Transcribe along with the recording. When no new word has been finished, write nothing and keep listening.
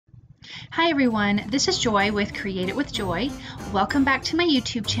Hi everyone, this is Joy with Create It with Joy. Welcome back to my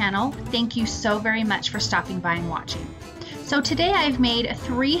YouTube channel. Thank you so very much for stopping by and watching. So today I've made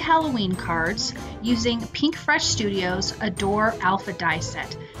 3 Halloween cards using Pink Fresh Studios Adore Alpha die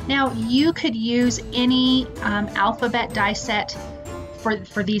set. Now you could use any alphabet die set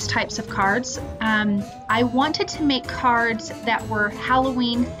for these types of cards. I wanted to make cards that were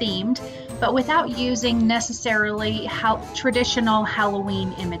Halloween themed, but without using necessarily traditional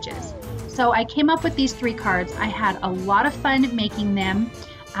Halloween images. So I came up with these 3 cards. I had a lot of fun making them.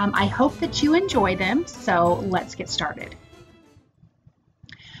 I hope that you enjoy them, so let's get started.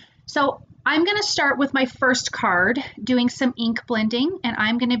 So I'm going to start with my first card, doing some ink blending, and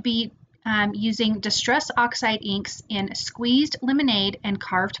I'm going to be using Distress Oxide inks in Squeezed Lemonade and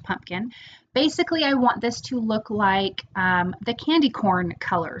Carved Pumpkin. Basically, I want this to look like the candy corn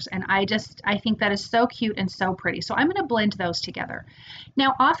colors, and I think that is so cute and so pretty. So I'm going to blend those together.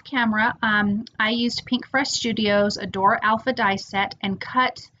 Now off camera, I used Pink Fresh Studios Adore Alpha die set and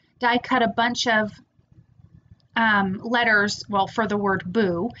die cut a bunch of letters, well, for the word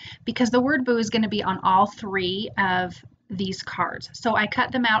boo, because the word boo is going to be on all 3 of these cards. So I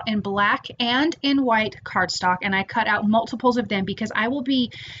cut them out in black and in white cardstock, and I cut out multiples of them because I will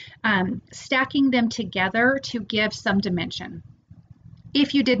be stacking them together to give some dimension.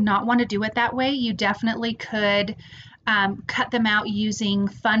 If you did not want to do it that way, you definitely could cut them out using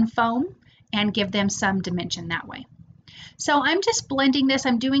fun foam and give them some dimension that way. So I'm just blending this.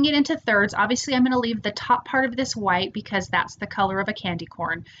 I'm doing it into thirds. Obviously, I'm going to leave the top part of this white because that's the color of a candy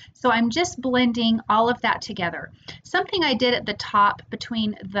corn. So I'm just blending all of that together. Something I did at the top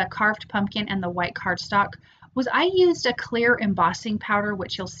between the carved pumpkin and the white cardstock was I used a clear embossing powder,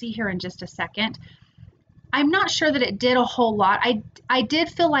 which you'll see here in just a second. I'm not sure that it did a whole lot. I did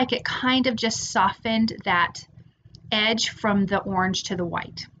feel like it kind of just softened that edge from the orange to the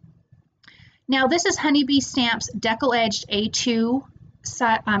white. Now this is Honeybee Stamps deckle edged A2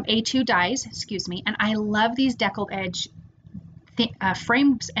 dies, and I love these deckle edge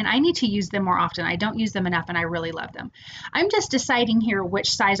frames, and I need to use them more often. I don't use them enough, and I really love them. I'm just deciding here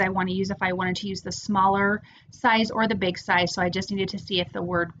which size I want to use, if I wanted to use the smaller size or the big size, so I just needed to see if the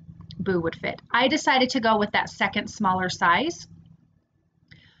word boo would fit. I decided to go with that second smaller size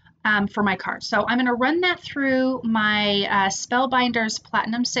for my card. So I'm going to run that through my Spellbinders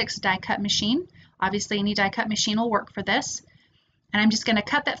Platinum 6 die cut machine. Obviously any die cut machine will work for this. And I'm just going to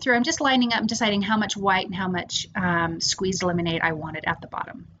cut that through. I'm just lining up and deciding how much white and how much squeezed lemonade I wanted at the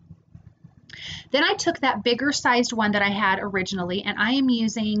bottom. Then I took that bigger sized one that I had originally, and I am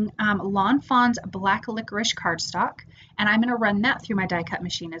using Lawn Fawn's black licorice cardstock, and I'm going to run that through my die cut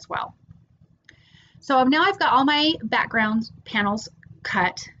machine as well. So now I've got all my background panels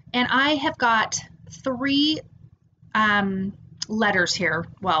cut, and I have got 3 letters here,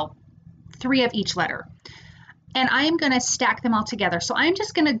 well, 3 of each letter. And I am going to stack them all together. So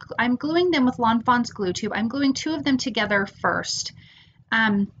I'm gluing them with Lawn Fawn's glue tube. I'm gluing 2 of them together first.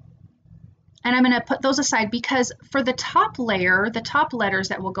 And I'm going to put those aside because for the top layer, the top letters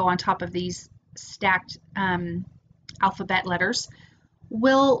that will go on top of these stacked alphabet letters,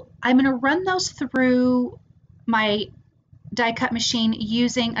 I'm going to run those through my die cut machine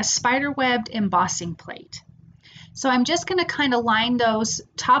using a spiderwebbed embossing plate. So I'm just going to kind of line those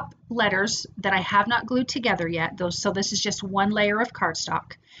top letters that I have not glued together yet. So this is just 1 layer of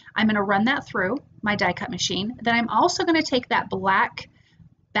cardstock. I'm going to run that through my die cut machine. Then I'm also going to take that black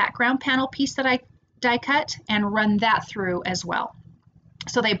background panel piece that I die cut and run that through as well.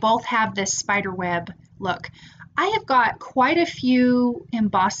 So they both have this spider web look. I have got quite a few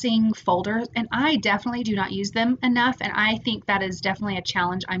embossing folders, and I definitely do not use them enough, and I think that is definitely a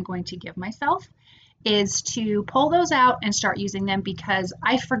challenge I'm going to give myself, is to pull those out and start using them, because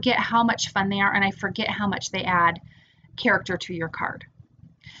I forget how much fun they are and I forget how much they add character to your card.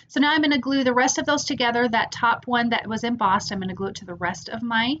 So now I'm going to glue the rest of those together. That top one that was embossed, I'm going to glue it to the rest of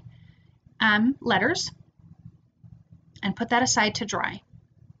my letters and put that aside to dry.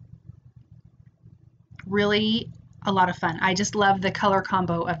 Really a lot of fun. I just love the color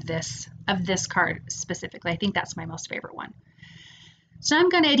combo of this card specifically. I think that's my most favorite one. So I'm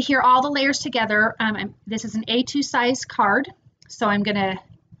going to adhere all the layers together. This is an A2 size card, so I'm going to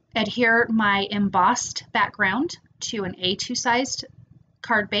adhere my embossed background to an A2 sized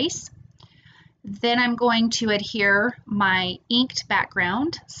card base. Then I'm going to adhere my inked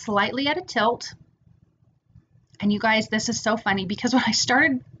background slightly at a tilt. And you guys, this is so funny because when I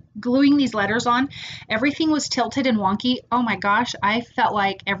started gluing these letters on, everything was tilted and wonky. Oh my gosh, I felt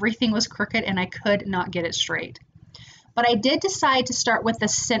like everything was crooked and I could not get it straight. But I did decide to start with the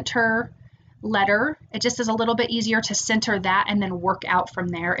center letter. It just is a little bit easier to center that and then work out from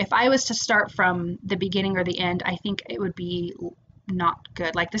there. If I was to start from the beginning or the end, I think it would be not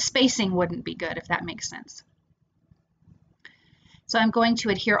good. Like the spacing wouldn't be good, if that makes sense. So I'm going to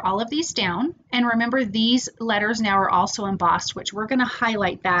adhere all of these down. And remember, these letters now are also embossed, which we're going to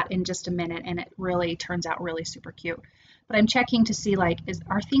highlight that in just a minute, and it really turns out really super cute. But I'm checking to see, like,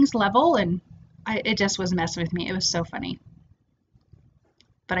 are things level? And it just was messing with me. It was so funny.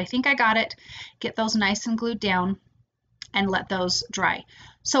 But I think I got it. Get those nice and glued down and let those dry.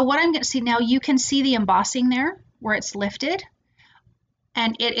 So what I'm going to see now, you can see the embossing there where it's lifted,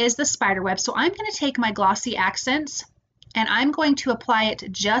 and it is the spider web. So I'm going to take my glossy accents and I'm going to apply it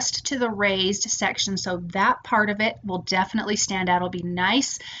just to the raised section, so that part of it will definitely stand out. It'll be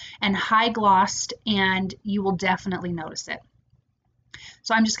nice and high glossed, and you will definitely notice it.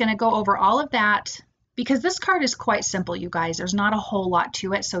 So I'm just going to go over all of that, because this card is quite simple, you guys. There's not a whole lot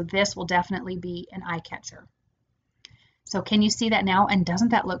to it, so this will definitely be an eye catcher. So can you see that now? And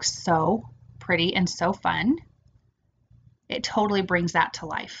doesn't that look so pretty and so fun? It totally brings that to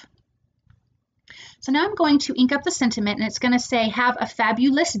life. So now I'm going to ink up the sentiment, and it's going to say, have a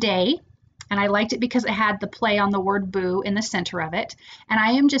fabulous day. And I liked it because it had the play on the word boo in the center of it. And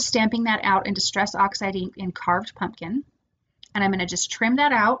I am just stamping that out in Distress Oxide Ink in Carved Pumpkin. And I'm going to just trim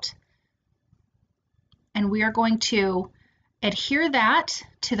that out. And we are going to adhere that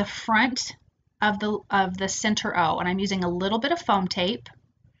to the front of the center O. And I'm using a little bit of foam tape.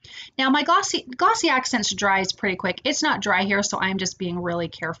 Now my glossy accents dries pretty quick. It's not dry here, so I'm just being really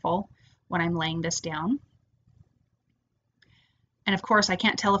careful when I'm laying this down. And of course I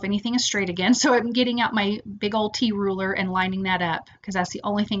can't tell if anything is straight again, so I'm getting out my big old T ruler and lining that up, because that's the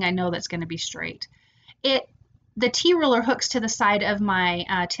only thing I know that's going to be straight. The T ruler hooks to the side of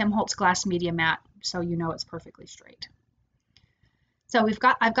my Tim Holtz glass media mat, so you know it's perfectly straight. So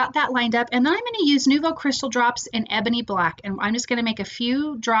I've got that lined up, and then I'm going to use Nuvo crystal drops in ebony black, and I'm just going to make a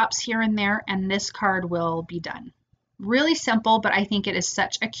few drops here and there, and this card will be done. Really simple, but I think it is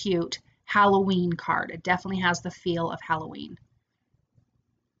such a cute Halloween card. It definitely has the feel of Halloween.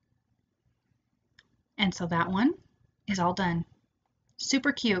 And so that one is all done.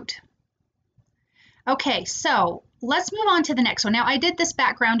 Super cute. Okay, so let's move on to the next one. Now I did this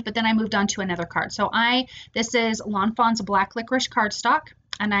background, but then I moved on to another card. So this is Lawn Fawn's Black Licorice cardstock,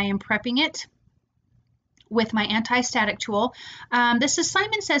 and I am prepping it with my anti-static tool. This is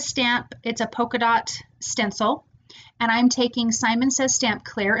Simon Says Stamp. It's a polka dot stencil. And I'm taking Simon Says Stamp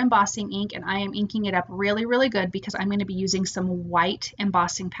clear embossing ink, and I am inking it up really, really good, because I'm going to be using some white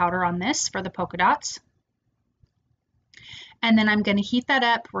embossing powder on this for the polka dots. And then I'm going to heat that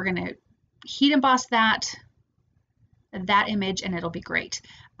up. We're going to heat emboss that image, and it'll be great.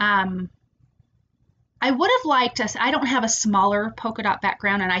 I would have liked I don't have a smaller polka dot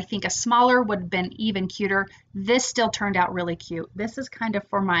background, and I think a smaller would have been even cuter. This still turned out really cute. This is kind of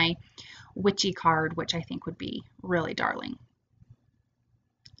for my witchy card, which I think would be really darling.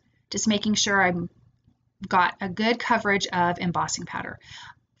 Just making sure I've got a good coverage of embossing powder.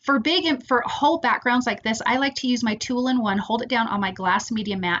 For whole backgrounds like this, I like to use my 2-in-1, hold it down on my glass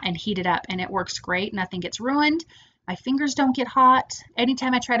media mat and heat it up, and it works great. Nothing gets ruined. My fingers don't get hot.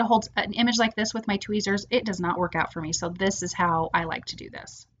 Anytime I try to hold an image like this with my tweezers, it does not work out for me. So this is how I like to do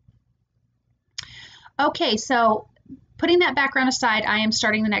this. Okay, so putting that background aside, I am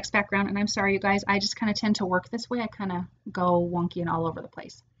starting the next background, and I'm sorry, you guys, I just kind of tend to work this way. I kind of go wonky and all over the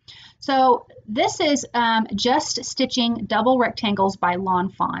place. So this is Just Stitching Double Rectangles by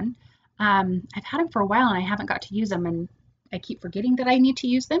Lawn Fawn. I've had them for a while, and I haven't got to use them, and I keep forgetting that I need to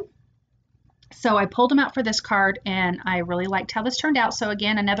use them. So I pulled them out for this card, and I really liked how this turned out. So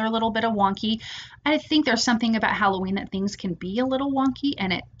again, another little bit of wonky. I think there's something about Halloween that things can be a little wonky,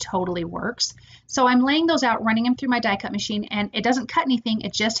 and it totally works. So I'm laying those out, running them through my die cut machine, and it doesn't cut anything.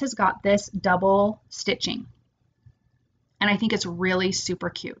 It just has got this double stitching. And I think it's really super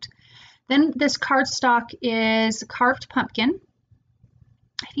cute. Then this cardstock is Carved Pumpkin.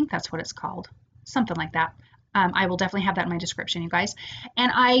 I think that's what it's called. Something like that. I will definitely have that in my description, you guys.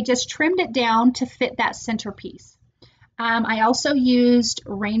 And I just trimmed it down to fit that centerpiece. I also used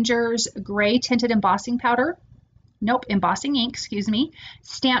Ranger's Gray Tinted Embossing Powder. Nope, embossing ink, excuse me.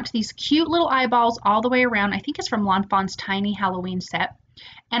 Stamped these cute little eyeballs all the way around. I think it's from Lawn Fawn's Tiny Halloween set.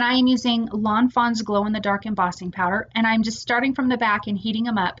 And I am using Lawn Fawn's Glow in the Dark embossing powder. And I'm just starting from the back and heating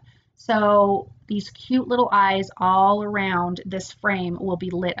them up. So these cute little eyes all around this frame will be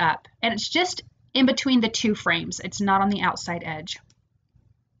lit up. And it's just in between the two frames. It's not on the outside edge.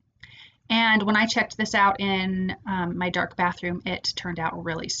 And when I checked this out in my dark bathroom, it turned out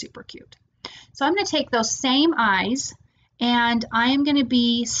really super cute. So I'm going to take those same eyes And I'm going to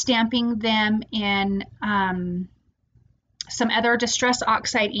be stamping them in some other Distress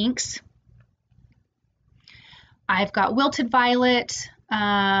Oxide inks. I've got Wilted Violet,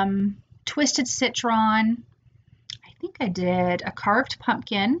 Twisted Citron, I think I did a Carved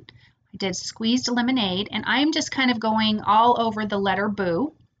Pumpkin, I did Squeezed Lemonade, and I'm just kind of going all over the letter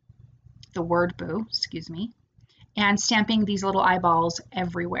boo, the word boo, excuse me, and stamping these little eyeballs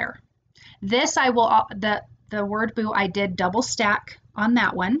everywhere. This I will, the word boo, I did double stack on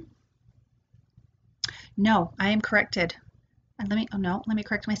that one. No, I am corrected. Let me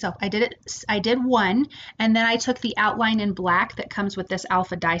correct myself. I did one, and then I took the outline in black that comes with this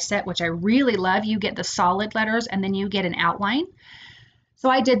alpha die set, which I really love. You get the solid letters and then you get an outline. So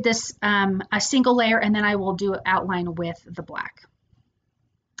I did this a single layer, and then I will do an outline with the black.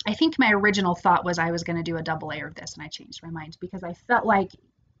 I think my original thought was I was going to do a double layer of this, and I changed my mind because I felt like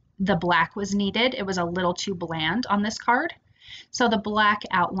the black was needed. It was a little too bland on this card. So the black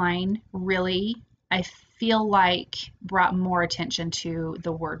outline really, I feel like, brought more attention to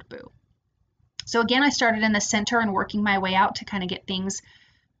the word boo. So again, I started in the center and working my way out to kind of get things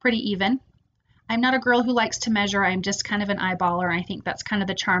pretty even. I'm not a girl who likes to measure. I'm just kind of an eyeballer, and I think that's kind of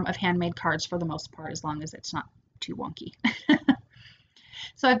the charm of handmade cards for the most part, as long as it's not too wonky.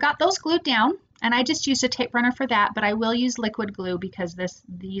 So I've got those glued down, and I just used a tape runner for that, but I will use liquid glue because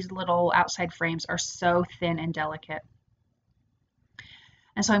these little outside frames are so thin and delicate.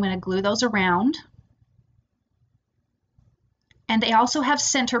 And so I'm going to glue those around. And they also have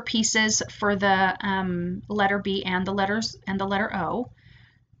center pieces for the letter B and the letter O.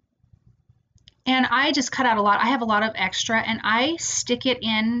 And I just cut out a lot. I have a lot of extra, and I stick it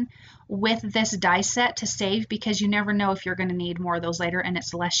in with this die set to save, because you never know if you're going to need more of those later, and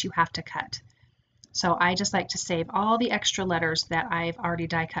it's less you have to cut. So I just like to save all the extra letters that I've already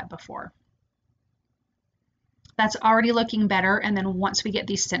die cut before. That's already looking better, and then once we get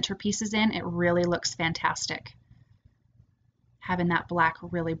these center pieces in, it really looks fantastic. Having that black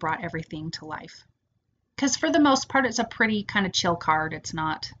really brought everything to life. Because for the most part, it's a pretty kind of chill card. It's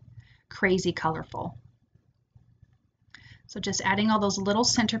not crazy colorful. So just adding all those little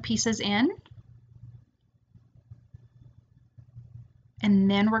center pieces in. And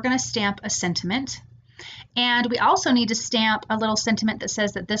then we're going to stamp a sentiment. And we also need to stamp a little sentiment that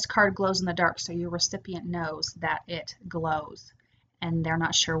says that this card glows in the dark, so your recipient knows that it glows. And they're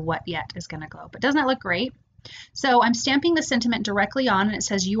not sure what yet is going to glow. But doesn't that look great? So I'm stamping the sentiment directly on, and it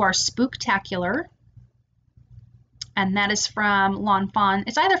says, "You are spooktacular." And that is from Lawn Fawn.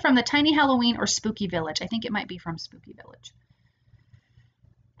 It's either from the Tiny Halloween or Spooky Village. I think it might be from Spooky Village.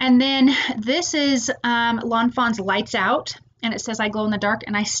 And then this is Lawn Fawn's Lights Out, and it says, "I glow in the dark,"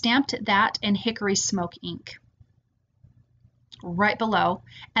 and I stamped that in Hickory Smoke ink right below.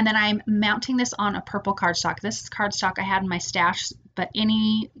 And then I'm mounting this on a purple cardstock. This is cardstock I had in my stash, but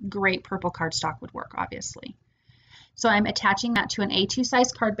any great purple cardstock would work, obviously. So I'm attaching that to an A2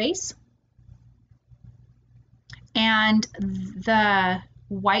 size card base. And the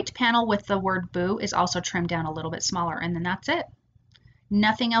white panel with the word boo is also trimmed down a little bit smaller, and then that's it.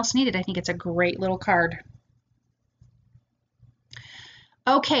 Nothing else needed. I think it's a great little card.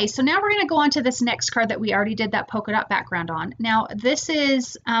 Okay, so now we're going to go on to this next card that we already did that polka dot background on. Now this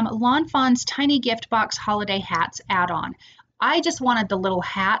is Lawn Fawn's Tiny Gift Box Holiday Hats add-on. I just wanted the little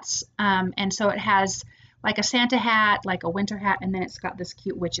hats, and so it has like a Santa hat, like a winter hat, and then it's got this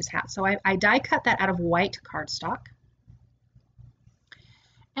cute witch's hat. So I die cut that out of white cardstock.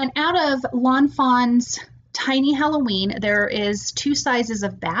 And out of Lawn Fawn's Tiny Halloween, there is 2 sizes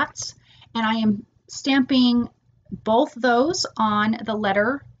of bats, and I am stamping both those on the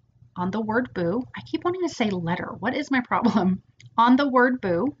letter, on the word boo. I keep wanting to say letter. What is my problem? On the word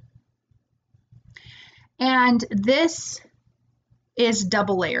boo. And this is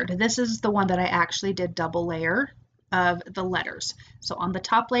double layered. This is the one that I actually did double layer of the letters. So on the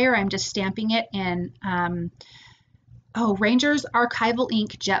top layer, I'm just stamping it in Ranger's Archival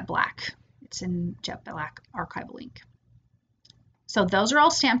Ink Jet Black. It's in Jet Black Archival Ink. So those are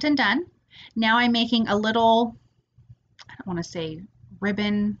all stamped and done. Now I'm making a little, I don't want to say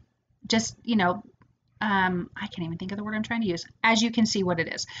ribbon, just, you know, I can't even think of the word I'm trying to use. As you can see what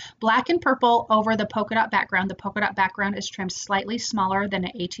it is. Black and purple over the polka dot background. The polka dot background is trimmed slightly smaller than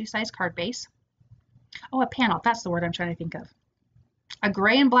an A2 size card base. Oh, a panel. That's the word I'm trying to think of. A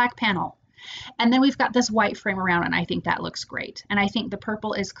gray and black panel. And then we've got this white frame around, and I think that looks great. And I think the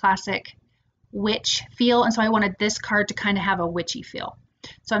purple is classic witch feel, and so I wanted this card to kind of have a witchy feel.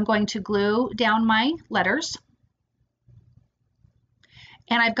 So I'm going to glue down my letters.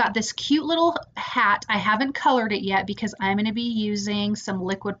 And I've got this cute little hat. I haven't colored it yet because I'm going to be using some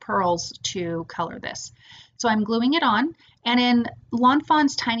liquid pearls to color this. So I'm gluing it on. And in Lawn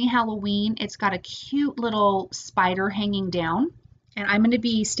Fawn's Tiny Halloween, it's got a cute little spider hanging down. And I'm going to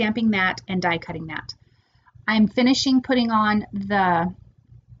be stamping that and die cutting that. I'm finishing putting on the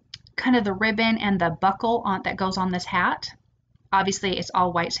kind of the ribbon and the buckle on that goes on this hat. Obviously it's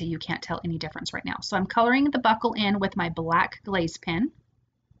all white, so you can't tell any difference right now. So I'm coloring the buckle in with my black glaze pen.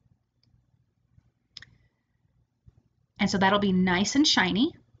 And so that'll be nice and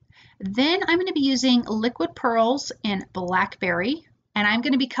shiny. Then I'm going to be using liquid pearls in Blackberry, and I'm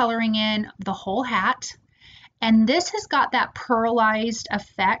going to be coloring in the whole hat. And this has got that pearlized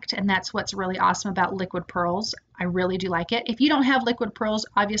effect, and that's what's really awesome about liquid pearls. I really do like it. If you don't have liquid pearls,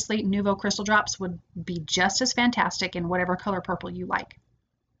 obviously Nuvo Crystal Drops would be just as fantastic in whatever color purple you like.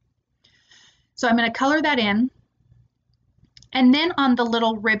 So I'm going to color that in. And then on the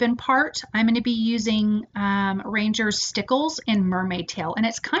little ribbon part, I'm going to be using Ranger's Stickles in Mermaid Tail. And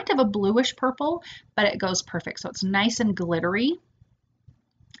it's kind of a bluish purple, but it goes perfect. So it's nice and glittery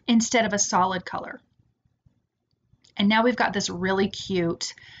instead of a solid color. And now we've got this really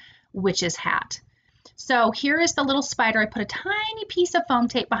cute witch's hat. So here is the little spider. I put a tiny piece of foam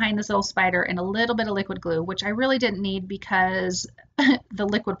tape behind this little spider and a little bit of liquid glue, which I really didn't need because the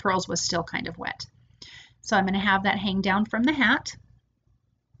liquid pearls was still kind of wet. So I'm going to have that hang down from the hat.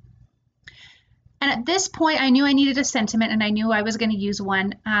 And at this point, I knew I needed a sentiment, and I knew I was going to use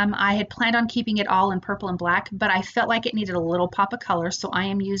one. I had planned on keeping it all in purple and black, but I felt like it needed a little pop of color, so I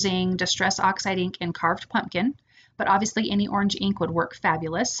am using Distress Oxide Ink in Carved Pumpkin, but obviously any orange ink would work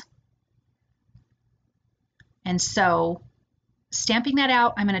fabulous. And so stamping that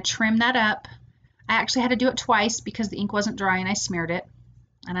out, I'm going to trim that up. I actually had to do it twice because the ink wasn't dry and I smeared it.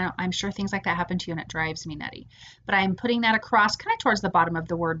 And I'm sure things like that happen to you and it drives me nutty. But I'm putting that across kind of towards the bottom of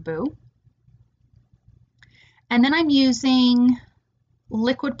the word boo. And then I'm using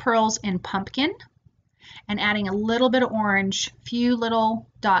liquid pearls in Pumpkin and adding a little bit of orange, few little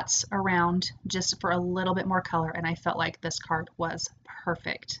dots around just for a little bit more color. And I felt like this card was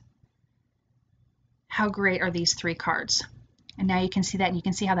perfect. How great are these 3 cards? And now you can see that, and you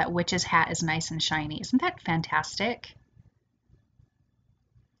can see how that witch's hat is nice and shiny. Isn't that fantastic?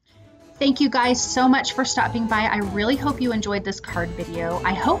 Thank you guys so much for stopping by. I really hope you enjoyed this card video.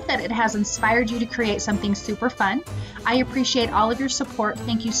 I hope that it has inspired you to create something super fun. I appreciate all of your support.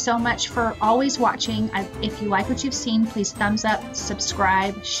 Thank you so much for always watching. If you like what you've seen, please thumbs up,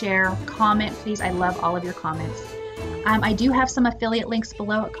 subscribe, share, comment, please. I love all of your comments. I do have some affiliate links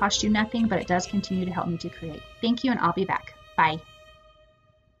below. It costs you nothing, but it does continue to help me to create. Thank you, and I'll be back. Bye.